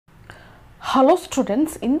Hello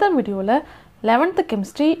students, in the video 11th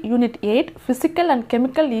chemistry unit 8 physical and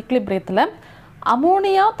chemical equilibrium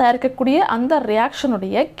ammonia தயாரிக்கக்கூடிய அந்த reaction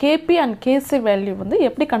உடைய Kp and Kc value வந்து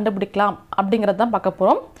எப்படி கண்டுபிடிக்கலாம் அப்படிங்கறத தான் பார்க்க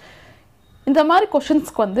போறோம். இந்த மாதிரி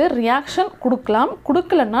क्वेश्चंஸ்க்கு வந்து reaction கொடுக்கலாம்,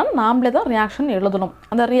 கொடுக்கலனா நாமளே தான் reaction எழுதணும்.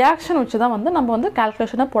 அந்த reaction வச்சு தான் வந்து நம்ம வந்து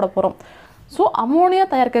calculation போட போறோம். சோ ammonia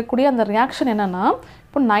தயாரிக்கக்கூடிய அந்த reaction என்னன்னா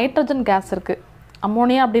இப்போ நைட்ரஜன் கேஸ் இருக்கு.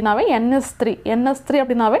 ammonia அப்படினாவே NS3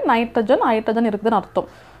 அப்படினாவே ஹைட்ரஜன் இருக்குதுன்னு அர்த்தம்.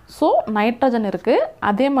 சோ நைட்ரஜன் இருக்கு,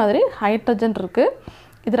 அதே மாதிரி ஹைட்ரஜன் இருக்கு.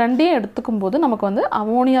 இது ரெண்டையும் எடுத்துக்கும்போது நமக்கு வந்து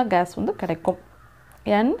அமோனியா கேஸ் வந்து கிடைக்கும்.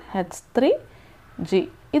 NH3G.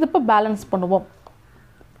 இது இப்ப பேலன்ஸ் பண்ணுவோம்.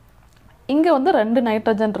 இங்க வந்து ரெண்டு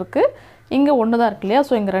நைட்ரஜன் இருக்கு, இங்க ஒன்னு தான் இருக்கு இல்லையா?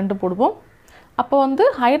 சோ இங்க 2 போடுவோம். அப்ப வந்து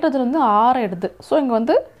ஹைட்ரஜன் வந்து 6 எடுது. சோ இங்க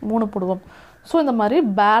வந்து 3 போடுவோம். சோ இந்த மாதிரி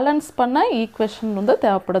பேலன்ஸ் பண்ண ஈக்குவேஷன் வந்து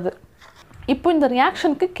தேவைப்படுது. இப்போ இந்த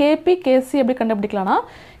ரியாக்ஷனுக்கு Kp Kc எப்படி கண்டுபிடிக்கலாம்னா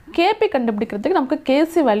Kp கண்டுபிடிக்கிறதுக்கு நமக்கு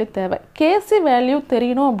Kc வேல்யூ தேவை. Kc வேல்யூ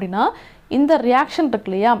தெரியணும் அப்படினா இந்த ரியாக்ஷன்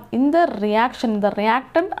இருக்குலையா, இந்த ரியாக்ஷன் இந்த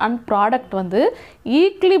ரியாக்டன்ட் அண்ட் ப்ராடக்ட் வந்து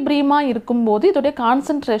ஈக்லிபிரியமா இருக்கும்போது இதோட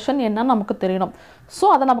கான்சன்ட்ரேஷன் என்னன்னு நமக்கு தெரியணும். சோ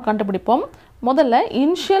அத நம்ம கண்டுபிடிப்போம். முதல்ல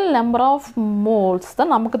இனிஷியல் நம்பர் ஆஃப் மோல்ஸ்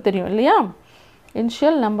தான் நமக்கு தெரியும் இல்லையா?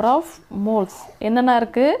 இனிஷியல் நம்பர் ஆஃப் மோல்ஸ் என்னென்ன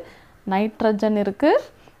இருக்கு? நைட்ரஜன் இருக்கு,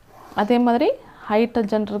 அதே மாதிரி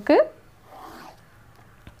ஹைட்ரஜன் இருக்கு,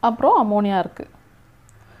 அப்புறம் அமோனியா இருக்கு.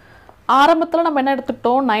 ஆரம்பத்துல நம்ம என்ன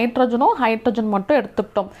எடுத்துக்கிட்டோம்? நைட்ரஜனும் ஹைட்ரஜன் மட்டும்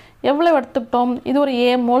எடுத்துக்கிட்டோம். எவ்வளவு எடுத்துக்கிட்டோம்? இது ஒரு A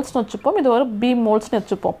மோல்ஸ் வெச்சுப்போம், இது ஒரு B moles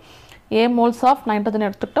வெச்சுப்போம். A moles of nitrogen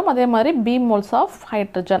எடுத்துக்கிட்டோம், அதே மாதிரி B மோல்ஸ் ஆஃப்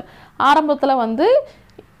ஹைட்ரஜன். ஆரம்பத்துல வந்து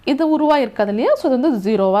இது உருவா இருக்காது இல்லையா? சோ இது வந்து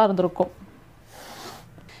 0வா இருந்திருக்கும்.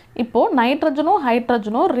 இப்போ நைட்ரஜனும்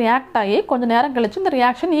ஹைட்ரஜனும் ரியாக்ட் ஆகி கொஞ்ச நேரம் கழிச்சு இந்த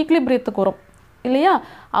ரியாக்ஷன் ஈக்லிபிரியத்துக்கு வரும் இல்லையா?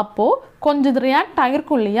 அப்போ கொஞ்சம் இது ரியாக்ட்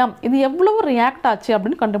ஆகிருக்கும் இல்லையா? இது எவ்வளவு ரியாக்ட் ஆச்சு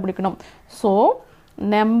அப்படின்னு கண்டுபிடிக்கணும். So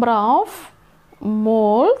number of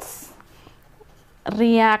moles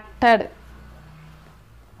reacted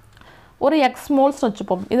ஒரு x மோல்ஸ்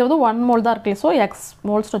வெச்சுப்போம். இது வந்து 1 மோல் தான் இருக்கு, சோ x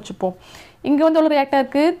மோல்ஸ் வெச்சுப்போம். இங்க வந்து எவ்வளவு ரியாக்ட்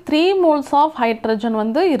ஆயிருக்கு? 3 மோல்ஸ் ஆஃப் ஹைட்ரஜன்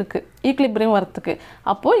வந்து இருக்கு ஈக்லிபிரியம் வரதுக்கு.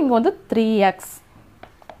 அப்போ இங்க வந்து 3x,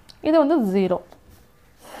 இது வந்து 0.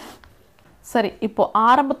 சரி, இப்போ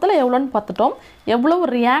ஆரம்பத்துல எவ்வளவுன்னு பார்த்துட்டோம், எவ்வளவு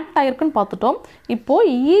ரியாக்ட் ஆயிருக்குன்னு பார்த்துட்டோம். இப்போ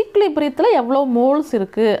ஈக்லிபிரியத்துல எவ்வளவு மோல்ஸ்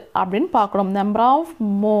இருக்கு அப்படினு பார்க்கணும். Number of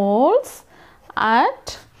moles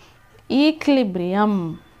at equilibrium.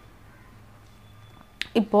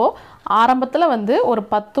 இப்போ ஆரம்பத்துல வந்து ஒரு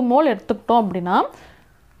 10 மோல் எடுத்துக்கிட்டோம் அப்படினா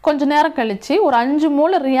கொஞ்ச நேரம் கழிச்சு ஒரு 5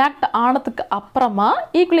 மோல் ரியாக்ட் ஆனதுக்கு அப்புறமா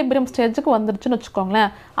ஈக்லிபிரியம் ஸ்டேஜுக்கு வந்துருச்சுன்னு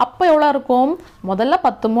வெச்சுக்கோங்களேன். அப்போ எவ்வளவு இருக்கும்? முதல்ல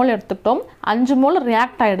 10 மோல் எடுத்துக்கிட்டோம், 5 மோல்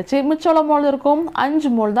ரியாக்ட் ஆயிடுச்சு, மிச்சம் எவ்வளவு மோல் இருக்கும்?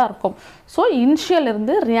 5 மோல் தான் இருக்கும். சோ இனிஷியல்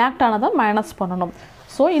இருந்து ரியாக்ட் ஆனதை மைனஸ் பண்ணணும்.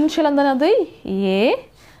 சோ இனிஷியல் வந்து A,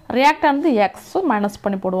 ரியாக்ட் ஆனது X, சோ மைனஸ்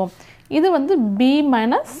பண்ணி போடுவோம். இது வந்து B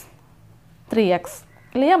minus 3x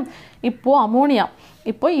இல்லையா? இப்போ அமோனியா,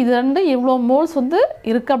 இப்போ இது ரெண்டு எவ்வளவு மோல்ஸ் வந்து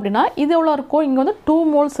இருக்கு அப்படினா இது எவ்வளவு இருக்கும்? இங்க வந்து 2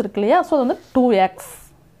 மோல்ஸ் இருக்கு இல்லையா? சோ அது வந்து 2x.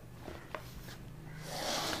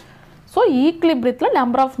 So ஈக்லிபிரியத்துல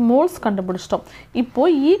number of moles கண்டுபிடிச்சிட்டோம். இப்போ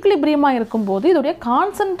ஈக்லிபிரியமா இருக்கும்போது இதோட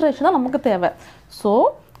கான்சன்ட்ரேஷன் தான் நமக்கு தேவை. So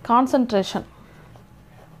concentration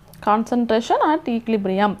at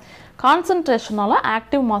equilibrium. கான்சன்ட்ரேஷனால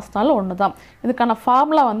active மாஸ்னால ஒண்ணுதான். இதுக்கான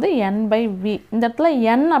ஃபார்முலா வந்து N/V. இந்த இடத்துல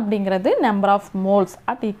N அப்படிங்கிறது number of moles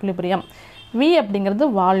at equilibrium, V அப்படிங்கிறது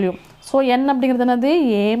வால்யூம். சோ N அப்படிங்கிறது என்னது?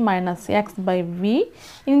 A minus x by V.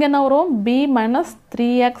 இங்க என்ன வரும்? B minus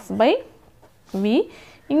 3x by V.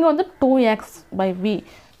 இங்க வந்து 2x by V.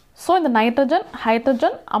 சோ இந்த நைட்ரஜன்,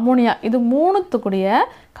 ஹைட்ரஜன், அமோனியா இது மூணுத்துக்குடைய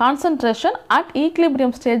கான்சன்ட்ரேஷன் அட்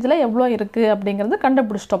ஈக்லிபிரியம் ஸ்டேஜ்ல எவ்வளவு இருக்கு அப்படிங்கிறது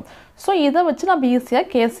கண்டுபிடிச்சிட்டோம். சோ இத வச்சு நம்ம ஈஸியா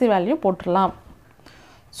Kc வேல்யூ போட்டுறலாம்.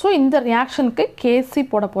 சோ இந்த ரியாக்ஷனுக்கு Kc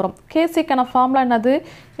போட போறோம். Kcக்கான ஃபார்முலா என்னது?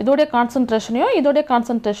 இதோட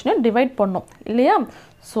கான்சன்ட்ரேஷனையும் டிவைட் பண்ணனும் இல்லையா?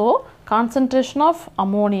 So concentration of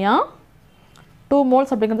ammonia 2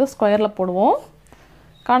 moles அப்படிங்கிறது ஸ்கொயர்ல போடுவோம்.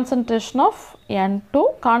 Concentration of N2,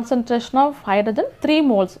 concentration of hydrogen 3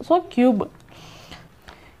 moles, so cube.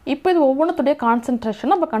 இப்போ இது ஒவ்வொன்றுடைய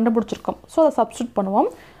கான்சன்ட்ரேஷன் நம்ம கண்டுபிடிச்சிருக்கோம். சோ அதை சப்ஸ்டிட்யூட் பண்ணுவோம்.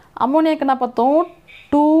 அமோனியாக்கு என்ன பார்த்தோம்?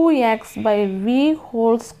 2x by V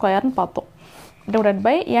whole square ன்னு பார்த்தோம். divided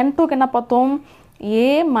by N2 க்கு என்ன பார்த்தோம்? A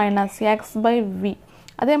minus x by V.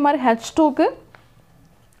 அதே மாதிரி H2 க்கு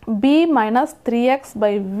B minus 3x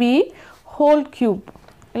by V whole cube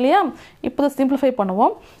இல்லையா? இப்போ சிம்பிளிஃபை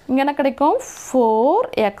பண்ணுவோம். இங்க என்ன கிடைக்கும்?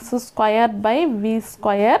 4x square by V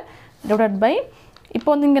square divided by இப்போ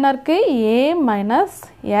வந்து இங்க என்ன இருக்கு? A minus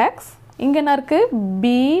x, இங்க என்ன இருக்கு? B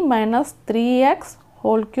minus 3x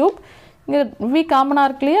whole cube. இங்க V காமனா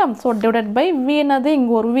இருக்கு இல்லையா? சோ divided by V என்னது?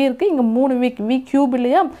 இங்க ஒரு V இருக்கு, இங்க 3 V cube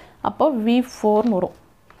இல்லையா? அப்போ V4 ன்னு வரும்.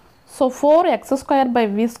 So 4x square by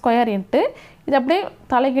V square into இது அப்படியே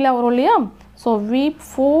தலைகீழாக வரும் இல்லையா? So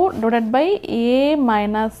v4 divided by a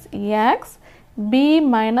minus X b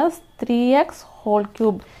minus 3x whole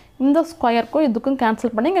cube. இந்த ஸ்கொயருக்கும் இதுக்கும்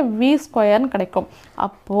கேன்சல் பண்ணி இங்கே வி ஸ்கொயர்னு கிடைக்கும்.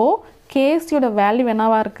 அப்போது கேசியோட வேல்யூ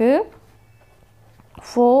என்னவாக இருக்குது?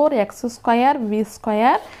 4x square V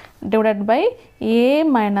square divided by a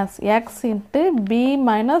minus x into b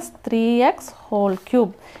minus 3x whole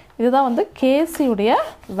cube. இதுதான் வந்து KC உடைய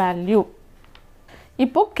வேல்யூ.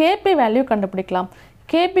 இப்போ KP வேல்யூ கண்டுபிடிக்கலாம்.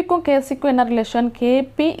 KPக்கும் KCக்கும் என்ன relation?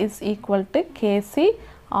 KP is equal to KC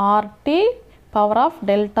RT power of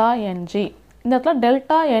delta NG. இந்த இடத்துல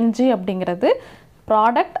delta NG அப்படிங்கிறது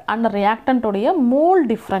product and reactant உடைய mole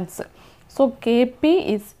difference. So KP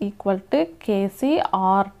is equal to KC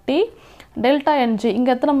RT delta NG.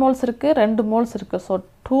 இங்கே எத்தனை மோல்ஸ் இருக்குது? 2 மோல்ஸ் இருக்குது. ஸோ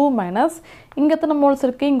 2 மைனஸ் இங்கே எத்தனை மோல்ஸ்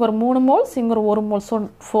இருக்குது? இங்கே ஒரு 3 மோல்ஸ், இங்கே ஒரு 1 mole. So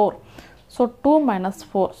 4. So 2 minus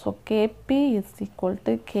 4. So KP is equal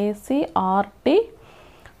to KC RT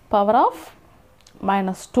power of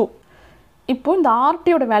minus 2. இப்போ இந்த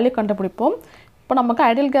RTயோட வேல்யூ கண்டுபிடிப்போம். இப்போ நமக்கு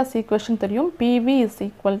ஐடியல் கேஸ் ஈக்குவேஷன் தெரியும். PV is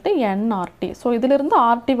equal to nRT. So இதிலிருந்து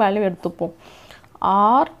RT வேல்யூ எடுத்துப்போம்.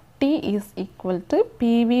 RT is equal to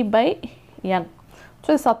PV by N. So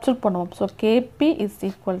இது substitute பண்ணுவோம். So KP is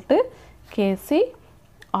equal to KC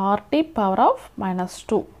RT power of minus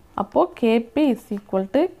 2. அப்போது KP is equal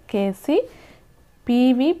to KC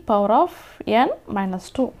PV power of N minus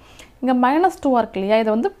 2. இங்கே minus 2 இருக்கு இல்லையா?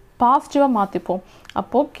 இதை வந்து பாசிட்டிவாக மாற்றிப்போம்.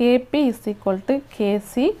 அப்போது KP is equal to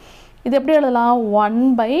KC. இது எப்படி எழுதலாம்? 1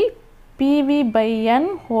 by PV by N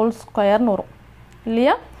whole ஸ்கொயர்னு வரும்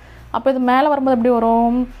இல்லையா? அப்போ இது மேலே வரும்போது எப்படி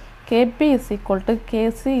வரும்? KP is equal to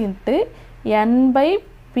KC into n by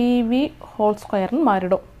PV whole ஸ்கொயர்னு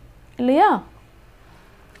மாறிடும் இல்லையா?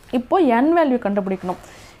 இப்போ n வேல்யூ கண்டுபிடிக்கணும்.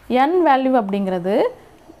 n வேல்யூ அப்படிங்கிறது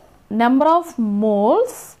number of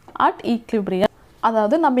moles at equilibrium.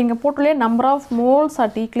 அதாவது நம்ம இங்கே போட்டுள்ளே number of moles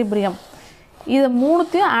at equilibrium. இதை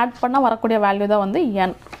மூணுத்தையும் ஆட் பண்ணால் வரக்கூடிய வேல்யூ தான் வந்து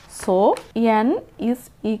n. So n is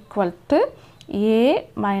equal to a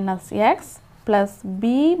minus X plus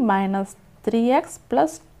b minus 3x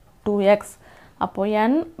plus 2x. அப்போது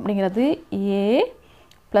n அப்படிங்கிறது a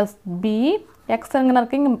ப்ளஸ் b, எக்ஸ் எங்கே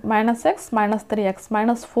இருக்குது? இங்கே minus X minus 3x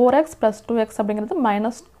minus 4x plus 2x அப்படிங்கிறது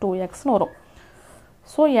மைனஸ் 2xன்னு வரும்.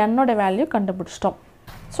 ஸோ என்னோட வேல்யூ கண்டுபிடிச்சிட்டோம்.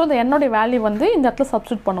 So இந்த என்னோட வேல்யூ வந்து இந்த இடத்துல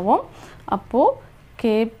சப்ஸ்டியூட் பண்ணுவோம். அப்போது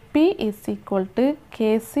KP is equal to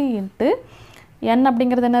KC into n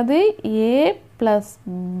அப்படிங்கிறது என்னது? a plus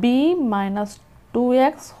b minus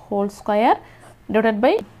 2x whole square divided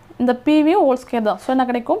by இந்த PV ஹோல் ஸ்கொயர் தான். ஸோ என்ன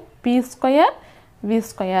கிடைக்கும்? P square V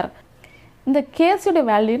square. இந்த கேசியோட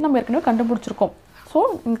வேல்யூ நம்ம ஏற்கனவே கண்டுபிடிச்சிருக்கோம். ஸோ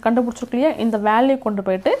இங்கே கண்டுபிடிச்சிருக்கலையே, இந்த வேல்யூ கொண்டு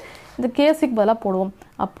போயிட்டு இந்த கேசிக்கு பதிலாக போடுவோம்.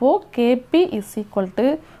 அப்போது KP is equal to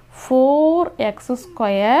 4x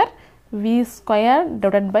square V square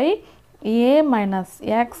divided by a minus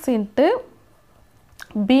X into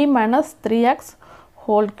b minus 3x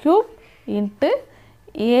whole cube into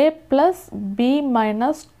a plus b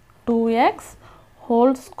minus 2x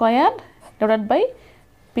whole square divided by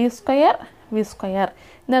P square V square.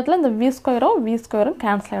 இந்த இடத்துல இந்த V ஸ்கொயரும்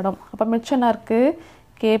cancel ஆகிடும். அப்போ மிச்சம் என்ன இருக்குது?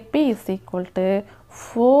 KP is equal to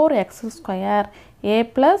 4x square a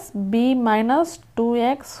plus b minus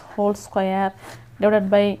 2x whole square divided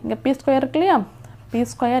by இங்கே P square இருக்கு இல்லையா? P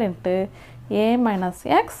square into a minus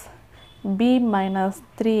X b minus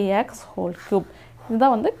 3x whole cube.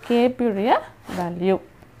 இதுதான் வந்து KP உடைய வேல்யூ.